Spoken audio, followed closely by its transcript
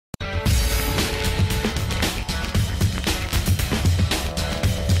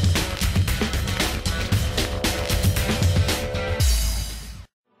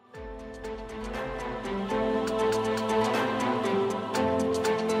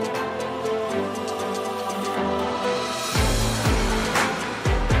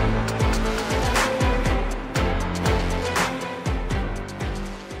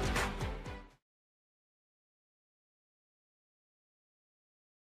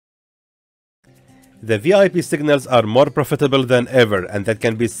the VIP signals are more profitable than ever, and that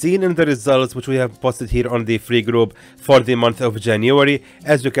can be seen in the results which we have posted here on the free group for the month of January.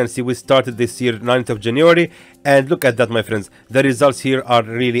 As you can see, we started this year 9th of January, and look at that, my friends. The results here are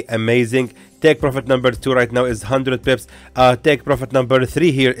really amazing. Take profit number 2 right now is 100 pips. Take profit number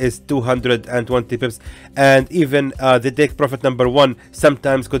 3 here is 220 pips, and even the take profit number 1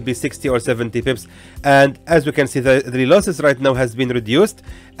 sometimes could be 60 or 70 pips. And as we can see, the losses right now has been reduced.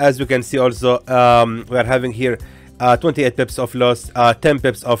 As we can see also, we are having here 28 pips of loss, 10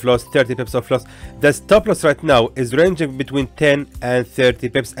 pips of loss, 30 pips of loss. The stop loss right now is ranging between 10 and 30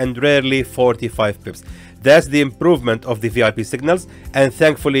 pips and rarely 45 pips. That's the improvement of the VIP signals, and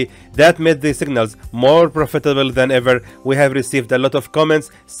thankfully that made the signals more profitable than ever. We have received a lot of comments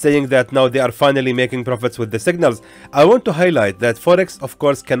saying that now they are finally making profits with the signals. I want to highlight that Forex, of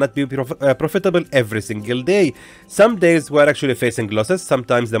course, cannot be profitable every single day. Some days we are actually facing losses.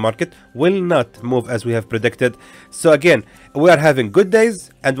 Sometimes the market will not move as we have predicted. So again, we are having good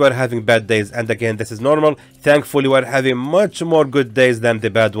days and we are having bad days, and again, this is normal. Thankfully, we are having much more good days than the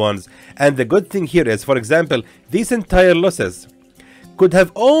bad ones. And the good thing here is, for example, these entire losses could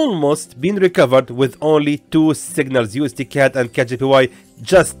have almost been recovered with only 2 signals, USD CAD and CAD-JPY.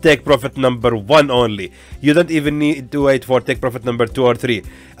 Just take profit number 1 only. You don't even need to wait for take profit number 2 or 3.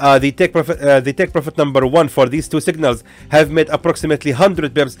 The take profit number 1 for these 2 signals have made approximately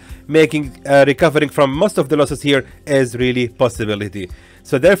 100 pips, making recovering from most of the losses here is really possibility.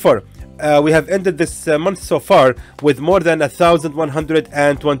 So therefore, we have ended this month so far with more than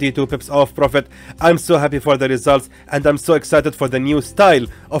 1,122 pips of profit. I'm so happy for the results, and I'm so excited for the new style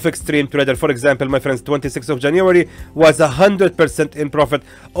of Extreme Trader. For example, my friends, 26th of January was 100% in profit.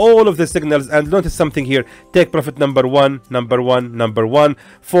 All of the signals, and notice something here. Take profit number 1, number 1, number 1,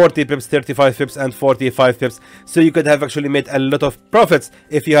 40 pips, 35 pips, and 45 pips. So you could have actually made a lot of profits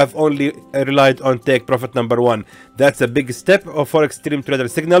if you have only relied on take profit number 1. That's a big step for Extreme Trader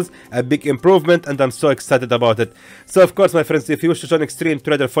signals, a big improvement, and I'm so excited about it. So of course, my friends, if you wish to join Extreme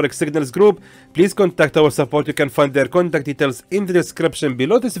Trader Forex Signals group, please contact our support. You can find their contact details in the description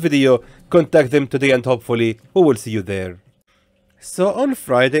below this video. Contact them today, and hopefully we will see you there. So on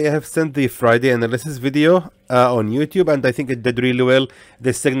Friday, I have sent the Friday analysis video on YouTube, and I think it did really well.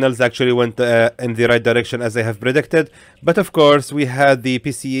 The signals actually went in the right direction as I have predicted. But of course, we had the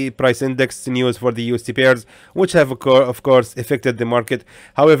PCE price index news for the USD pairs, which have of course affected the market.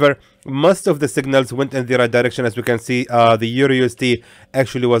 However, most of the signals went in the right direction. As we can see, the Euro USD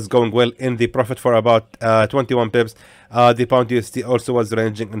actually was going well in the profit for about 21 pips. The Pound USD also was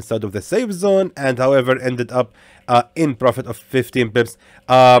ranging inside of the safe zone, and however ended up in profit of 15 pips.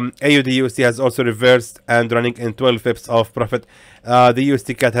 AUD USD has also reversed and running in 12 pips of profit. The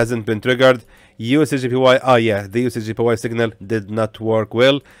USD CAD hasn't been triggered. USD-JPY, yeah, the USD-JPY signal did not work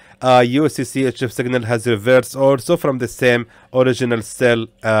well. USD-CHF signal has reversed also from the same original sell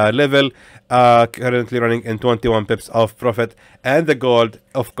level, currently running in 21 pips of profit. And the gold,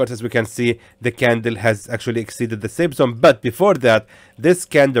 of course, as we can see, the candle has actually exceeded the safe zone. But before that, this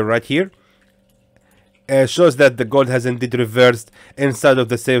candle right here shows that the gold has indeed reversed inside of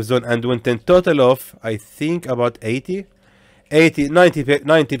the safe zone and went in total of, I think, about 90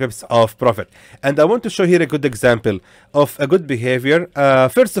 pips of profit. And I want to show here a good example of a good behavior.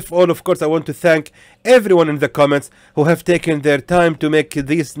 First of all, of course, I want to thank everyone in the comments who have taken their time to make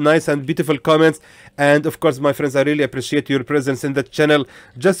these nice and beautiful comments. And of course, my friends, I really appreciate your presence in the channel.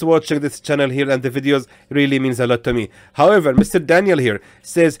 Just watching this channel here and the videos really means a lot to me. However, Mr. Daniel here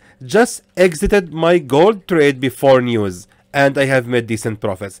says, just exited my gold trade before news, and I have made decent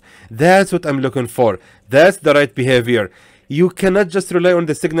profits. That's what I'm looking for. That's the right behavior. You cannot just rely on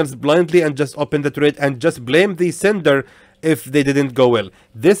the signals blindly and just open the trade and just blame the sender if they didn't go well.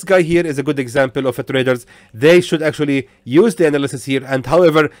 This guy here is a good example of a traders. They should actually use the analysis here, and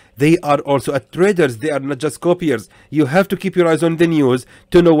however, they are also traders. They are not just copiers. You have to keep your eyes on the news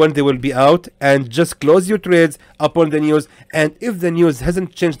to know when they will be out, and just close your trades upon the news. And if the news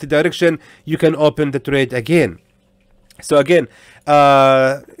hasn't changed the direction, you can open the trade again. So again,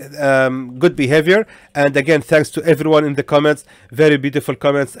 good behavior, and again, thanks to everyone in the comments. Very beautiful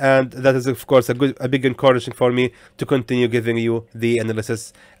comments, and that is of course a big encouragement for me to continue giving you the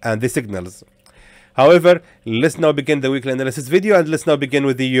analysis and the signals. However, let's now begin the weekly analysis video, and let's now begin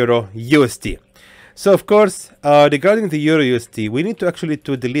with the Euro USD. So of course, regarding the Euro USD, we need to actually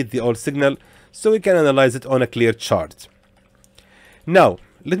delete the old signal so we can analyze it on a clear chart. Now,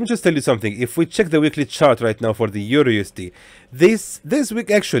 let me just tell you something. If we check the weekly chart right now for the Euro USD, this week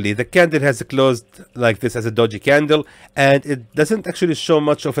actually the candle has closed like this as a doji candle, and it doesn't actually show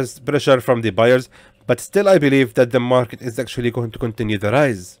much of a pressure from the buyers, but still I believe that the market is actually going to continue the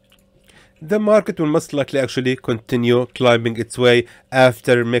rise. the market will most likely actually continue climbing its way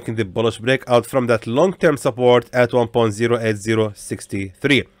after making the bullish breakout from that long-term support at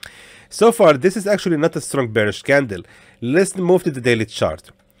 1.08063. So far, this is actually not a strong bearish candle. Let's move to the daily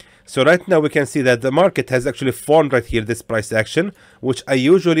chart. So right now we can see that the market has actually formed right here this price action, which I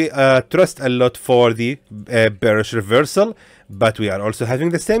usually trust a lot for the bearish reversal, but we are also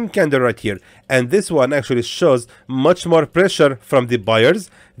having the same candle right here, and this one actually shows much more pressure from the buyers.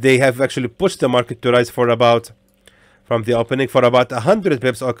 They have actually pushed the market to rise for about, from the opening, for about 100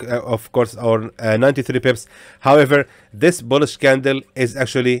 pips, of course, or 93 pips. However, this bullish candle is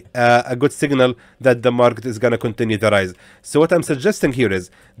actually a good signal that the market is going to continue the rise. So what I'm suggesting here is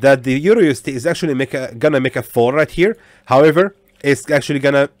that the Euro USD is actually gonna make a fall right here. However, it's actually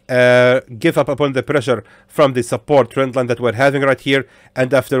gonna give up upon the pressure from the support trend line that we're having right here,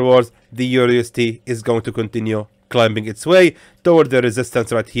 and afterwards the Euro USD is going to continue climbing its way toward the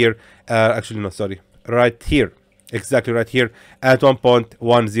resistance right here. Right here. Exactly right here at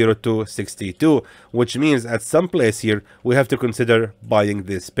 1.10262, which means at some place here we have to consider buying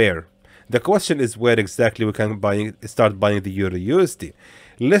this pair. The question is where exactly we can start buying the Euro USD.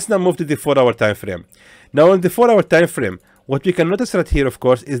 Let's now move to the 4-hour time frame. Now on the 4-hour time frame, what we can notice right here, of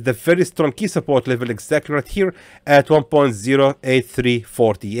course, is the very strong key support level exactly right here at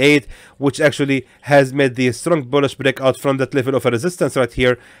 1.08348, which actually has made the strong bullish breakout from that level of a resistance right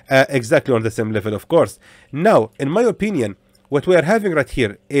here, exactly on the same level, of course. Now, in my opinion, what we are having right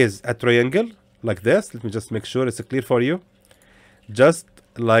here is a triangle like this. Let me just make sure it's clear for you. Just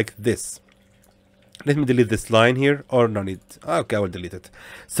like this. Let me delete this line here, or no need. Okay, I will delete it.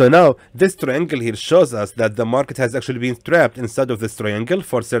 So now this triangle here shows us that the market has actually been trapped inside of this triangle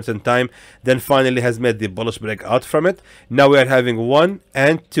for a certain time, then finally has made the bullish breakout from it. Now we are having 1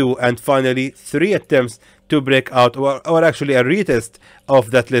 and 2 and finally 3 attempts to break out, or actually a retest of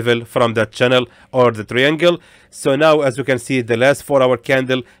that level from that channel or the triangle. So now, as you can see, the last 4-hour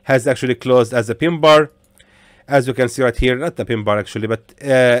candle has actually closed as a pin bar. As you can see right here, not the pin bar actually, but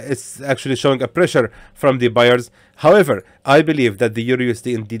it's actually showing a pressure from the buyers. However, I believe that the Euro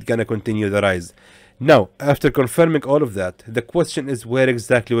USD indeed gonna continue the rise. Now, after confirming all of that, the question is where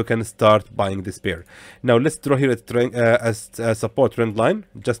exactly we can start buying this pair. Now, let's draw here a support trend line,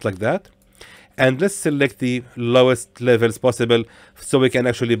 just like that. And let's select the lowest levels possible so we can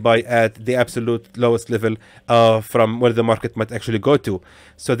actually buy at the absolute lowest level from where the market might actually go to.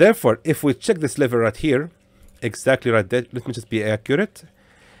 So therefore, if we check this level right here, exactly right there, let me just be accurate,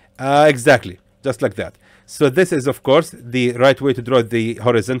 exactly just like that. So this is of course the right way to draw the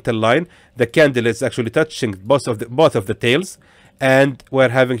horizontal line. The candle is actually touching both of the tails, and we're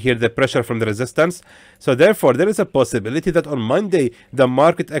having here the pressure from the resistance. So therefore there is a possibility that on Monday the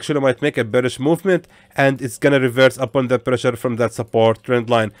market actually might make a bearish movement, and it's gonna reverse upon the pressure from that support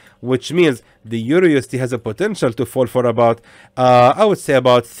trend line, which means the Euro USD has a potential to fall for about I would say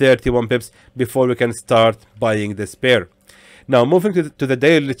about 31 pips before we can start buying this pair. Now moving to the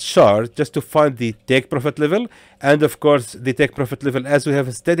daily chart, just to find the take profit level, and of course the take profit level, as we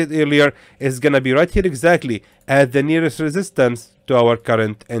have stated earlier, is gonna be right here exactly at the nearest resistance to our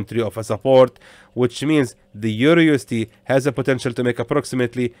current entry of a support, which means the Euro USD has a potential to make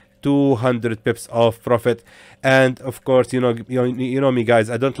approximately 200 pips of profit. And of course, you know me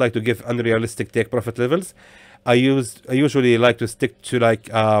guys, I don't like to give unrealistic take profit levels. I usually like to stick to like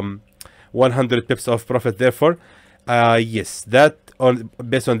 100 pips of profit. Therefore, yes, that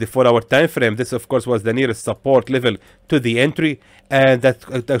based on the 4-hour time frame, this of course was the nearest support level to the entry, and that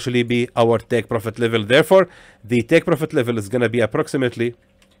could actually be our take profit level. Therefore, the take profit level is going to be approximately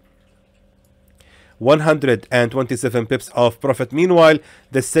 127 pips of profit. Meanwhile,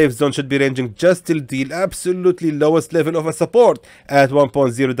 the safe zone should be ranging just till the absolutely lowest level of a support at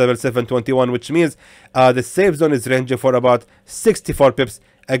 1.07721, which means the safe zone is ranging for about 64 pips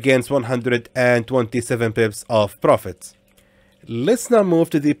against 127 pips of profits. Let's now move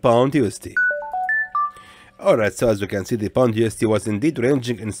to the pound USD. Alright, so as we can see, the pound USD was indeed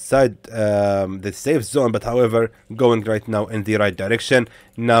ranging inside the safe zone, but however going right now in the right direction.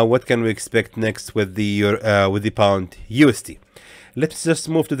 Now what can we expect next with the pound USD? Let's just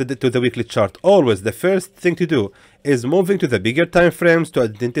move to the weekly chart. Always the first thing to do is moving to the bigger time frames to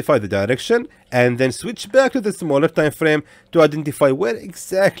identify the direction, and then switch back to the smaller time frame to identify where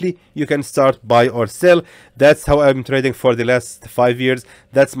exactly you can start buy or sell. That's how I'm trading for the last 5 years.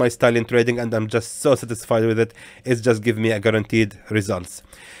 That's my style in trading, and I'm just so satisfied with it. It's just giving me a guaranteed results.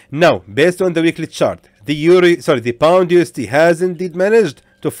 Now, based on the weekly chart, the pound USD has indeed managed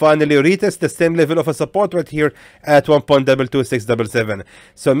to finally retest the same level of a support right here at 1.22677.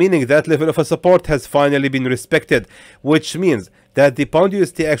 So meaning that level of a support has finally been respected, which means that the pound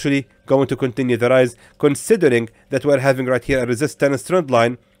USD actually going to continue the rise, considering that we're having right here a resistance trend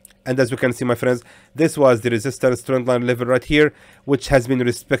line. And as you can see, my friends, this was the resistance trend line level right here, which has been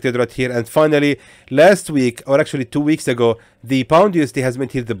respected right here. And finally, last week, or actually 2 weeks ago, the pound USD has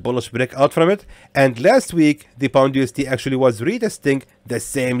made here the bullish breakout from it. And last week, the pound USD actually was retesting the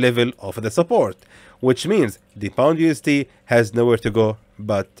same level of the support, which means the pound USD has nowhere to go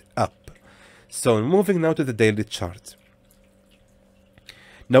but up. So moving now to the daily chart.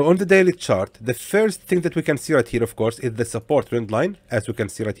 Now on the daily chart, the first thing that we can see right here, of course, is the support trend line. As you can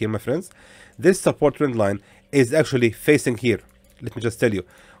see right here, my friends, this support trend line is actually facing here. Let me just tell you.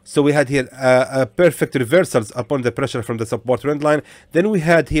 So we had here a perfect reversals upon the pressure from the support trend line. Then we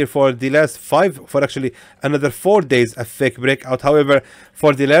had here for the last actually another 4 days, a fake breakout. However,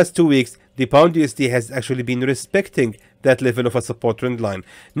 for the last 2 weeks, the pound USD has actually been respecting that level of a support trend line.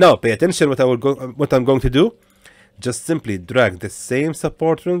 Now, pay attention what I'm going to do. Just simply drag the same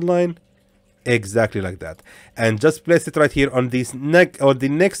support trend line exactly like that, and just place it right here on this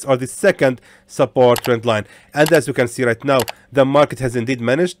the second support trend line. And as you can see right now, the market has indeed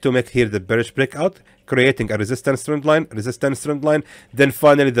managed to make here the bearish breakout, creating a resistance trend line, then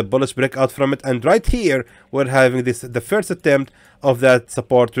finally the bullish breakout from it. And right here we're having the first attempt of that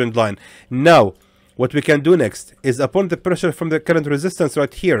support trend line. Now what we can do next is, upon the pressure from the current resistance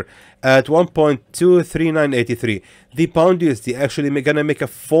right here at 1.23983, the pound USD actually gonna make a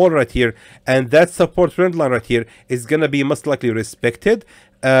fall right here, and that support trend line right here is gonna be most likely respected,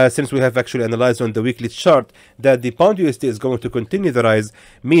 since we have actually analyzed on the weekly chart that the pound USD is going to continue the rise.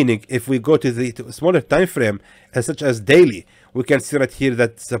 Meaning, if we go to the smaller time frame, such as daily, we can see right here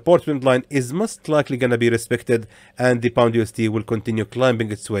that support trend line is most likely gonna be respected, and the pound USD will continue climbing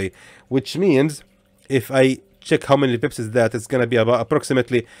its way, which means, if I check how many pips is that, it's going to be about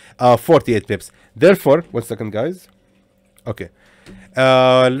approximately 48 pips. Therefore, 1 second, guys. Okay.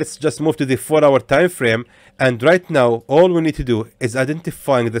 Let's just move to the 4-hour time frame. And right now, all we need to do is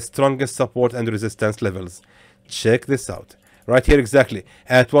identifying the strongest support and resistance levels. Check this out. Right here exactly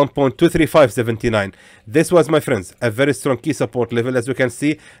at 1.23579. This was, my friends, a very strong key support level. As you can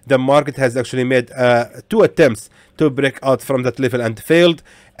see, the market has actually made 2 attempts to break out from that level and failed.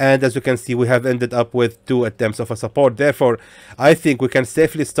 And as you can see, we have ended up with 2 attempts of a support. Therefore, I think we can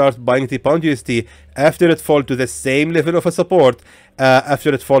safely start buying the pound USD after it falls to the same level of a support,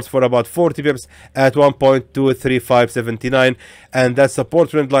 after it falls for about 40 pips at 1.23579. And that support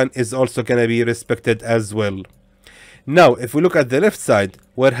trend line is also going to be respected as well. Now, if we look at the left side,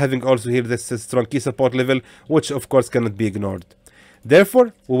 we're having also here this strong key support level, which of course cannot be ignored.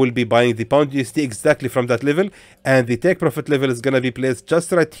 Therefore, we will be buying the pound USD exactly from that level, and the take profit level is going to be placed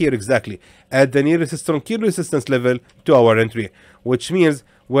just right here exactly at the nearest strong key resistance level to our entry, which means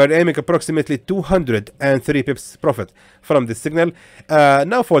we're aiming approximately 203 pips profit from this signal.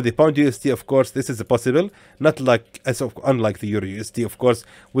 Now for the pound USD, of course, this is possible, unlike the euro USD. Of course,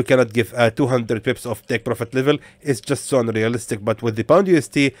 we cannot give 200 pips of take profit level. It's just so unrealistic. But with the pound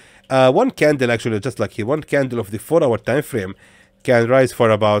USD, one candle, actually, just like here, one candle of the 4-hour time frame can rise for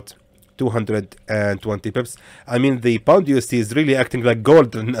about 220 pips. I mean, the pound USD is really acting like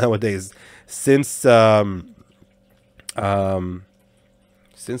gold nowadays, since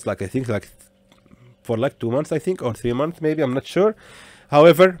like, I think, like for like 2 months, I think, or 3 months maybe, I'm not sure.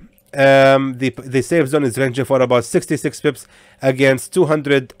 However, the safe zone is ranging for about 66 pips against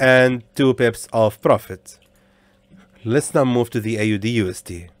 202 pips of profit. Let's now move to the AUD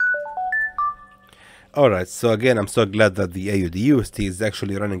USD. Alright, so again, I'm so glad that the AUD USD is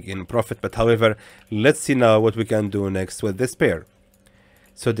actually running in profit, but however, let's see now what we can do next with this pair.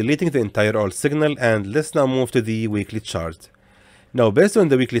 So deleting the entire all signal, and let's now move to the weekly chart. Now, based on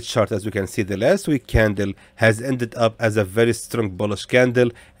the weekly chart, as you can see, the last week candle has ended up as a very strong bullish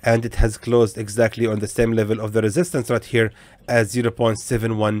candle, and it has closed exactly on the same level of the resistance right here at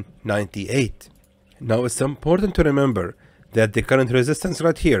 0.7198. Now, it's important to remember that the current resistance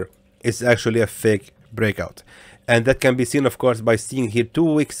right here is actually a fake breakout, and that can be seen, of course, by seeing here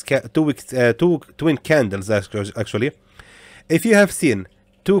two twin candles. Actually, if you have seen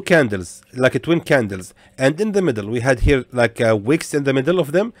 2 candles, like twin candles, and in the middle we had here like wicks in the middle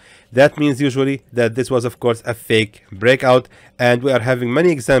of them, that means usually that this was, of course, a fake breakout. And we are having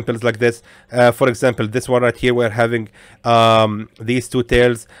many examples like this. For example, this one right here, we're having these 2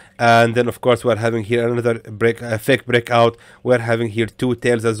 tails, and then of course we're having here another fake breakout. We're having here 2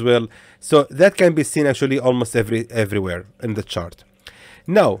 tails as well. So that can be seen actually almost everywhere in the chart.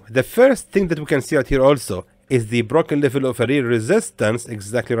 Now, the first thing that we can see out here also is the broken level of a real resistance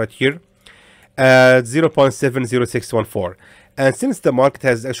exactly right here at 0.70614. And since the market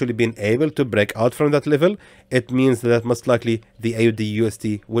has actually been able to break out from that level, it means that most likely the AUD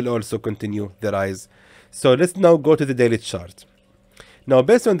USD will also continue the rise. So let's now go to the daily chart. Now,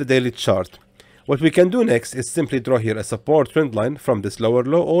 based on the daily chart, what we can do next is simply draw here a support trend line from this lower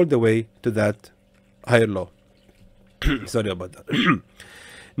low all the way to that higher low. Sorry about that.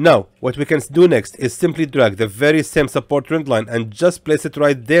 Now, what we can do next is simply drag the very same support trend line and just place it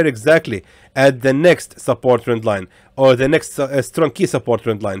right there exactly at the next support trend line or the next strong key support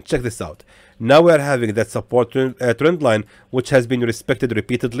trend line. Check this out. Now we are having that support trend line which has been respected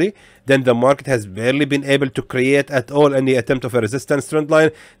repeatedly. Then the market has barely been able to create at all any attempt of a resistance trend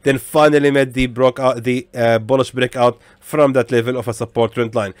line. Then finally made the bullish breakout from that level of a support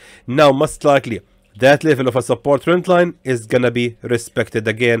trend line. Now most likely that level of a support trend line is gonna be respected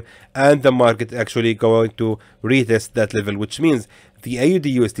again, and the market actually going to retest that level, which means the AUD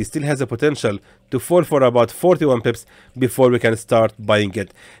USD still has a potential to fall for about 41 pips before we can start buying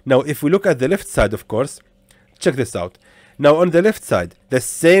it. Now if we look at the left side, of course, check this out. Now on the left side, the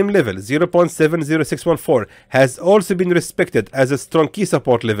same level 0.70614 has also been respected as a strong key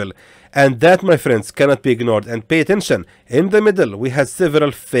support level, and that, my friends, cannot be ignored. And pay attention, in the middle we had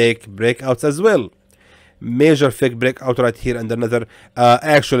several fake breakouts as well. Major fake breakout right here and another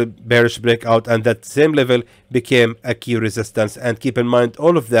actual bearish breakout, and that same level became a key resistance. And keep in mind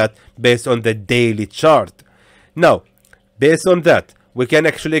all of that based on the daily chart. Now based on that, we can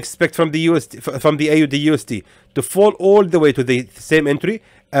actually expect from the AUD USD to fall all the way to the same entry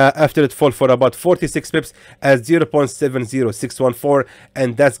after it fall for about 46 pips at 0.70614,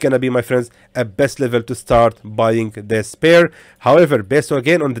 and that's gonna be, my friends, a best level to start buying this pair. However, based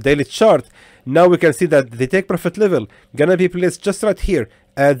again on the daily chart, now we can see that the take profit level gonna be placed just right here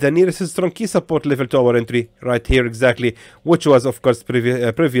at the nearest strong key support level to our entry right here exactly, which was of course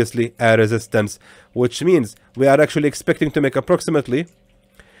previously a resistance, which means we are actually expecting to make approximately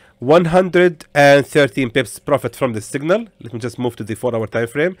 113 pips profit from the signal. Let me just move to the 4-hour time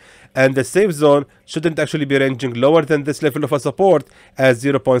frame, and the safe zone shouldn't actually be ranging lower than this level of a support as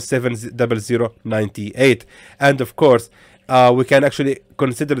 0.70098. And of course we can actually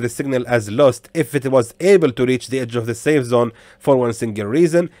consider the signal as lost if it was able to reach the edge of the safe zone for one single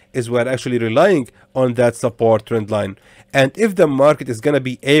reason, is we're actually relying on that support trend line. And if the market is going to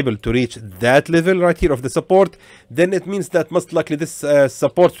be able to reach that level right here of the support, then it means that most likely this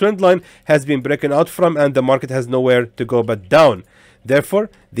support trend line has been broken out from, and the market has nowhere to go but down. Therefore,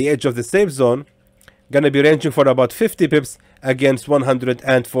 the edge of the safe zone going to be ranging for about 50 pips against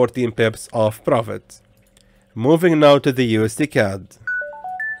 114 pips of profit. Moving now to the USD CAD.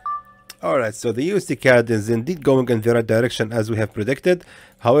 Alright, so the USD CAD is indeed going in the right direction as we have predicted.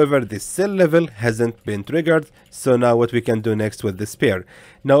 However, the sell level hasn't been triggered. So now what we can do next with this pair.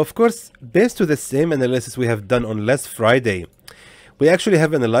 Now, of course, based on the same analysis we have done on last Friday, we actually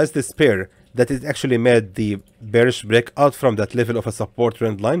have analyzed this pair that it actually made the bearish breakout from that level of a support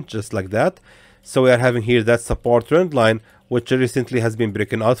trend line, just like that. So we are having here that support trend line which recently has been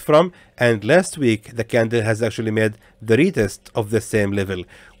broken out from, and last week the candle has actually made the retest of the same level,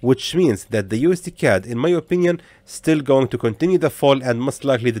 which means that the USD CAD, in my opinion, still going to continue the fall, and most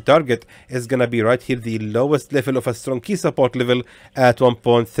likely the target is gonna be right here, the lowest level of a strong key support level at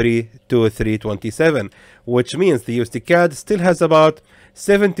 1.32327, which means the USD CAD still has about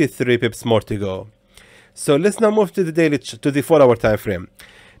 73 pips more to go. So let's now move to the daily to the 4-hour time frame.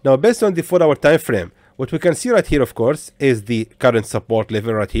 Now, based on the 4-hour time frame, what we can see right here, of course, is the current support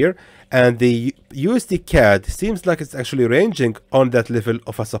level right here, and the USD CAD seems like it's actually ranging on that level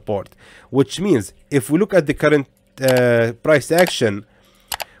of a support, which means if we look at the current price action,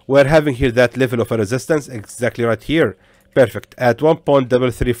 we're having here that level of a resistance exactly right here. Perfect, at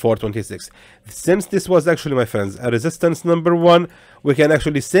 1.33426. Since this was actually, my friends, a resistance number 1, we can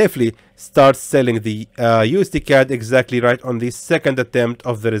actually safely start selling the USD CAD exactly right on the second attempt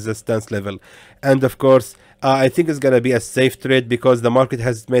of the resistance level. And of course, I think it's gonna be a safe trade because the market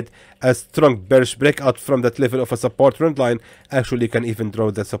has made a strong bearish breakout from that level of a support trend line. Actually, you can even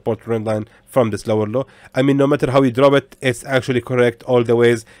draw the support trend line from this lower low. I mean, no matter how you draw it, it's actually correct all the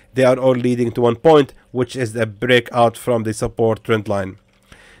ways. They are all leading to one point, which is a breakout from the support trend line.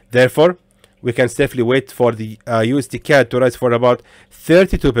 Therefore, we can safely wait for the USD CAD to rise for about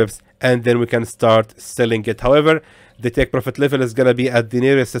 32 pips, and then we can start selling it. However, the take profit level is going to be at the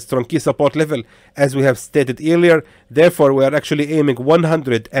nearest strong key support level, as we have stated earlier. Therefore, we are actually aiming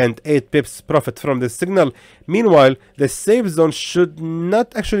 108 pips profit from this signal. Meanwhile, the safe zone should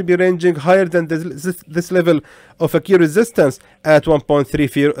not actually be ranging higher than this level of a key resistance at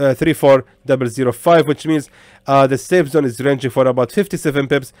 1.34005, which means the safe zone is ranging for about 57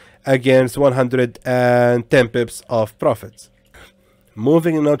 pips against 110 pips of profits.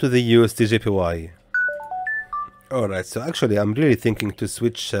 Moving now to the USD/JPY. Alright, so actually I'm really thinking to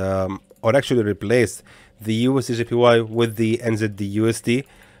switch or actually replace the USD/JPY with the NZD/USD.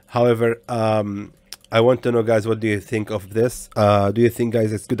 However, I want to know, guys, what do you think of this? Do you think,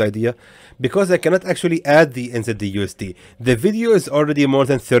 guys, it's a good idea? Because I cannot actually add the NZD/USD. The video is already more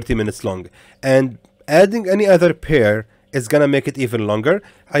than 30 minutes long, and adding any other pair is gonna make it even longer.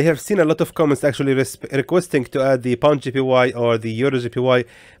 I have seen a lot of comments actually requesting to add the pound JPY or the euro JPY,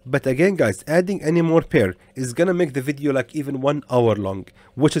 but again, guys, adding any more pair is gonna make the video like even 1 hour long,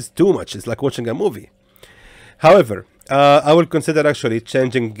 which is too much. It's like watching a movie. However, I will consider actually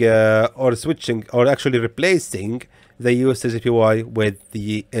changing or switching or actually replacing the USD/JPY with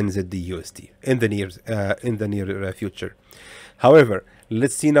the NZD/USD in the near future. However,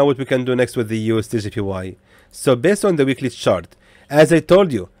 let's see now what we can do next with the USD/JPY. So based on the weekly chart, as I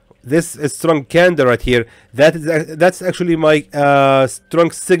told you, this is strong candle right here. That's actually my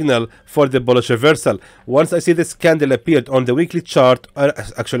strong signal for the bullish reversal. Once I see this candle appeared on the weekly chart,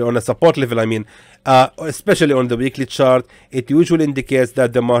 actually on a support level, I mean, especially on the weekly chart, it usually indicates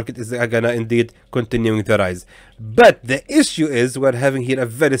that the market is gonna indeed continuing the rise. But the issue is we're having here a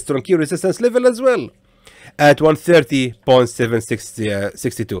very strong key resistance level as well, at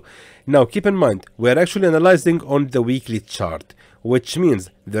 130.762. Now keep in mind, we're actually analyzing on the weekly chart, which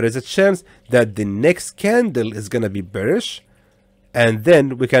means there is a chance that the next candle is gonna be bearish, and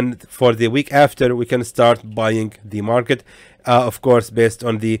then we can, for the week after, we can start buying the market, of course based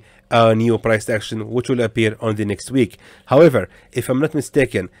on the new price action which will appear on the next week. However, if I'm not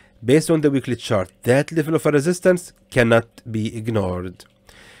mistaken, based on the weekly chart, that level of a resistance cannot be ignored,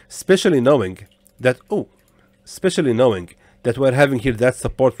 especially knowing that we're having here that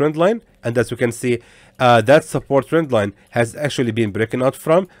support trend line, and as you can see, that support trend line has actually been breaking out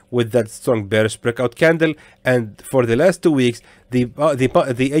from with that strong bearish breakout candle, and for the last 2 weeks the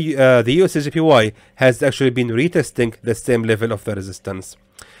USD/JPY has actually been retesting the same level of the resistance.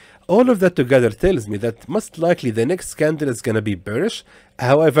 All of that together tells me that most likely the next candle is going to be bearish.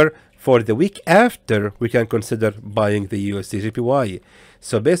 However, for the week after, we can consider buying the USD/JPY.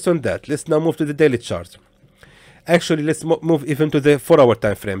 So based on that, let's now move to the daily chart. Actually, let's move even to the 4-hour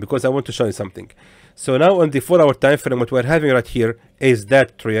time frame, because I want to show you something. So now on the 4-hour time frame, what we're having right here is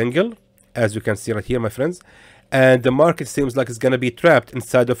that triangle, as you can see right here, my friends, and the market seems like it's going to be trapped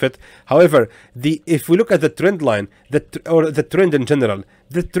inside of it. However, if we look at the trend line, or the trend in general,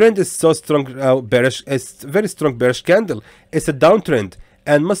 the trend is so strong, bearish. It's very strong bearish candle. It's a downtrend,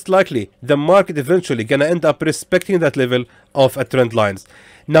 and most likely the market eventually gonna end up respecting that level of a trend lines.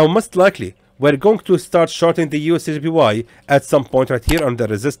 Now, most likely we're going to start shorting the USD/JPY at some point right here on the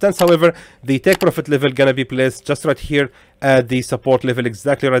resistance. However, the take profit level gonna be placed just right here at the support level,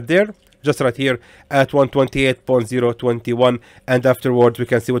 exactly right there, just right here at 128.021, and afterwards we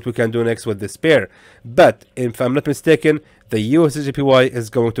can see what we can do next with this pair. But if I'm not mistaken, the USD/JPY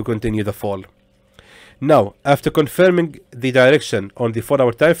is going to continue the fall. Now, after confirming the direction on the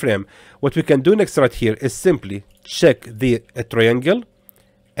 4-hour time frame, what we can do next right here is simply check the triangle,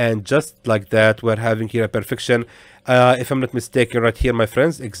 and just like that, we're having here a perfection. If I'm not mistaken, right here, my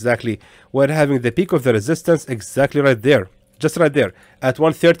friends, exactly, we're having the peak of the resistance exactly right there, just right there at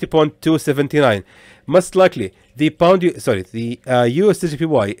 130.279. Most likely the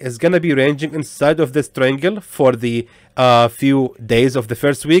USD/JPY is gonna be ranging inside of this triangle for the few days of the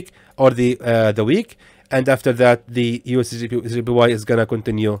first week or the week, and after that the USD/JPY is gonna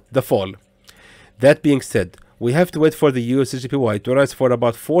continue the fall. That being said, we have to wait for the USD/JPY to rise for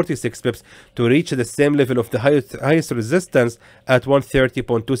about 46 pips to reach the same level of the highest resistance at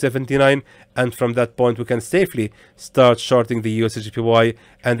 130.279, and from that point we can safely start shorting the USD/JPY,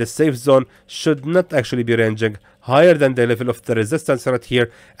 and the safe zone should not actually be ranging higher than the level of the resistance right here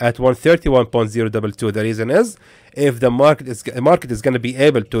at 131.022. The reason is, if the market is going to be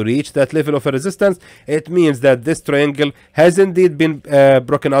able to reach that level of a resistance, it means that this triangle has indeed been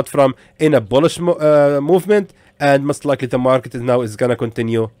broken out from in a bullish movement, and most likely the market is going to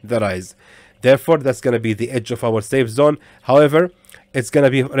continue the rise. Therefore, that's going to be the edge of our safe zone. However, it's going to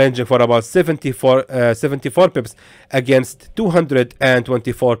be ranging for about 74 pips against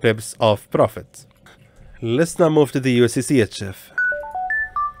 224 pips of profit. Let's now move to the USD/CHF.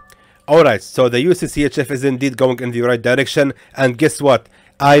 Alright, so the USD/CHF is indeed going in the right direction, and guess what?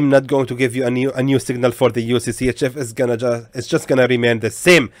 I'm not going to give you a new signal for the USD/CHF. It's just gonna remain the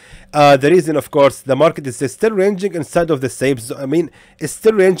same. The reason, of course, the market is still ranging inside of the safe zone. I mean, it's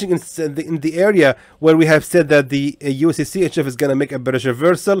still ranging in the area where we have said that the USD/CHF is gonna make a bearish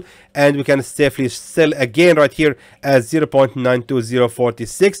reversal, and we can safely sell again right here at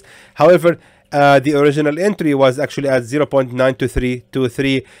 0.92046. However, the original entry was actually at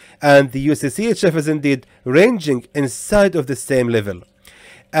 0.92323, and the USD/CHF is indeed ranging inside of the same level.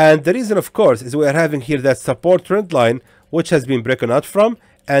 And the reason, of course, is we are having here that support trend line, which has been broken out from,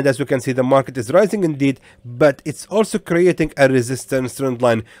 and as we can see, the market is rising indeed, but it's also creating a resistance trend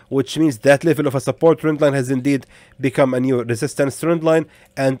line, which means that level of a support trend line has indeed become a new resistance trend line.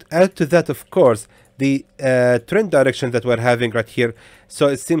 And add to that, of course, the trend direction that we're having right here. So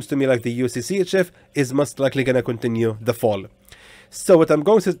it seems to me like the USD/CHF is most likely going to continue the fall. So what I'm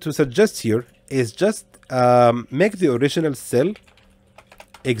going to suggest here is just make the original sell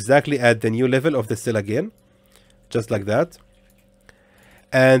exactly at the new level of the sell again, just like that.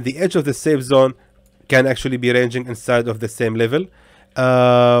 And the edge of the safe zone can actually be ranging inside of the same level.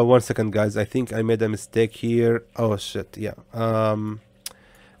 1 second, guys. I think I made a mistake here. Oh shit, yeah.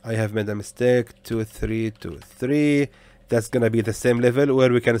 I have made a mistake. 2323. That's gonna be the same level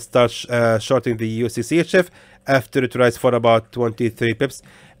where we can start shorting the USD/CHF after it rises for about 23 pips.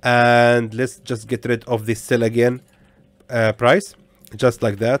 And let's just get rid of the sell again price, just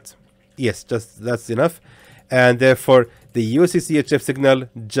like that. Yes, just that's enough. And therefore the USD/CHF signal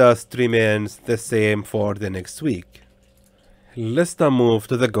just remains the same for the next week. Let's now move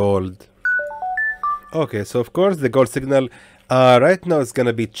to the gold. Okay, so of course the gold signal right now is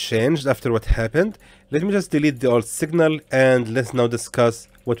gonna be changed after what happened. Let me just delete the old signal and let's now discuss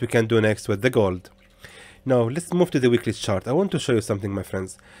what we can do next with the gold. Now let's move to the weekly chart. I want to show you something, my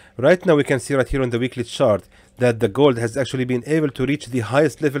friends. Right now we can see right here on the weekly chart that the gold has actually been able to reach the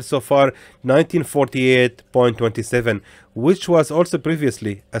highest level so far, 1948.27, which was also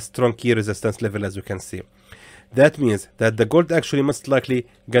previously a strong key resistance level, as you can see. That means that the gold actually most likely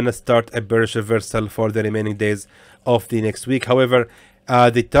gonna start a bearish reversal for the remaining days of the next week. However,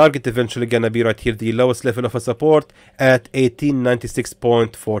 the target eventually gonna be right here, the lowest level of a support at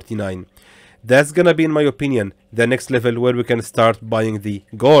 1896.49. That's gonna be, in my opinion, the next level where we can start buying the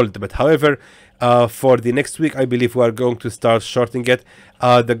gold. But however, for the next week, I believe we are going to start shorting it.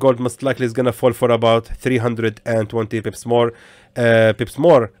 The gold most likely is gonna fall for about 320 pips more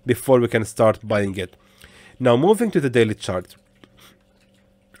before we can start buying it. Now moving to the daily chart.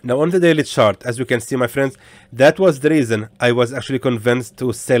 Now on the daily chart, as you can see, my friends, that was the reason I was actually convinced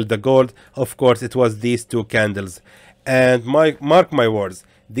to sell the gold. Of course, it was these two candles. And mark my words,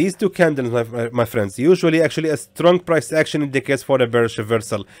 these two candles, my friends, usually actually a strong price action indicates for a bearish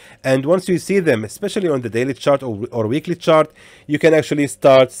reversal. And once you see them, especially on the daily chart or weekly chart, you can actually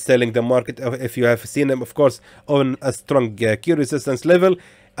start selling the market. If you have seen them, of course, on a strong key resistance level,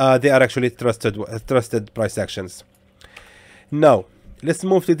 they are actually trusted price actions. Now let's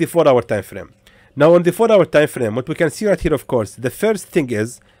move to the 4-hour time frame. Now on the 4-hour time frame, what we can see right here, of course, the first thing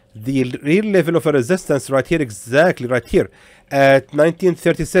is the real level of a resistance right here, exactly right here at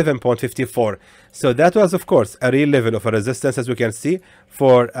 1937.54. So that was, of course, a real level of a resistance, as we can see,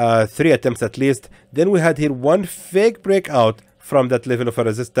 for 3 attempts at least. Then we had here one fake breakout from that level of a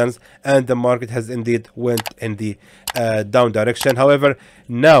resistance, and the market has indeed went in the down direction. However,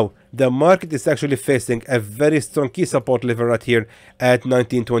 now the market is actually facing a very strong key support level right here at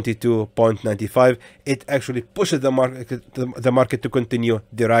 1922.95. It actually pushes the market to continue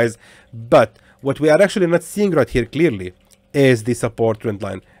the rise. But what we are actually not seeing right here clearly is the support trend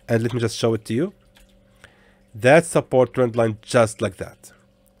line. And let me just show it to you. That support trend line, just like that.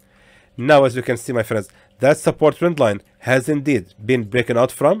 Now, as you can see, my friends, that support trend line has indeed been broken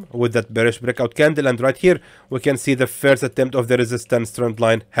out from with that bearish breakout candle, and right here we can see the first attempt of the resistance trend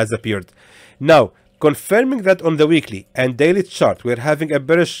line has appeared. Now, confirming that on the weekly and daily chart, we're having a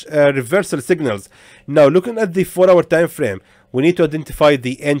bearish reversal signals. Now, looking at the 4-hour time frame, we need to identify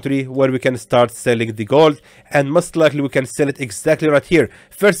the entry where we can start selling the gold, and most likely we can sell it exactly right here.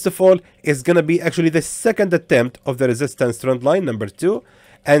 First of all, it's gonna be actually the second attempt of the resistance trend line, number 2.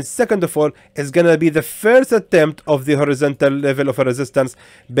 And second of all, it's gonna be the first attempt of the horizontal level of a resistance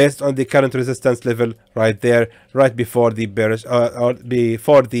based on the current resistance level right there, right before the bearish or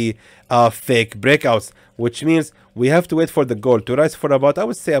before the fake breakouts, which means we have to wait for the gold to rise for about, I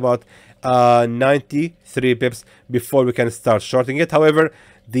would say, about 93 pips before we can start shorting it. However,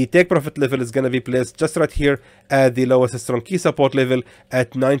 The take profit level is going to be placed just right here at the lowest strong key support level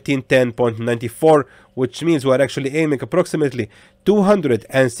at 1910.94, which means we're actually aiming approximately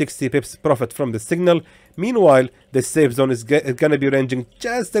 260 pips profit from the signal. Meanwhile, the safe zone is going to be ranging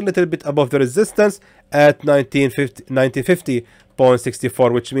just a little bit above the resistance at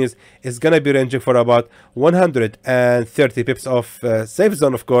 1950.64, which means it's going to be ranging for about 130 pips of safe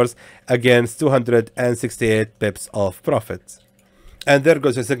zone, of course, against 268 pips of profit. And there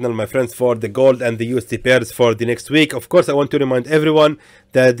goes the signal, my friends, for the gold and the USD pairs for the next week. Of course, I want to remind everyone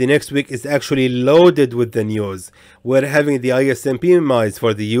that the next week is actually loaded with the news. We're having the ISM PMIs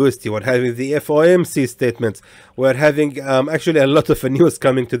for the USD. We're having the FOMC statements. We're having actually a lot of news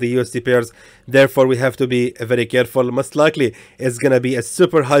coming to the USD pairs. Therefore, we have to be very careful. Most likely, it's going to be a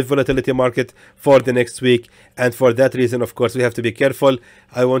super high volatility market for the next week. And for that reason, of course, we have to be careful.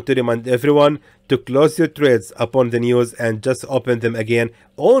 I want to remind everyone to close your trades upon the news and just open them again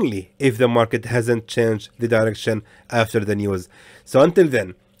only if the market hasn't changed the direction after the news. So until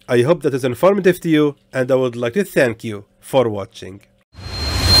then, I hope that is informative to you, and I would like to thank you for watching.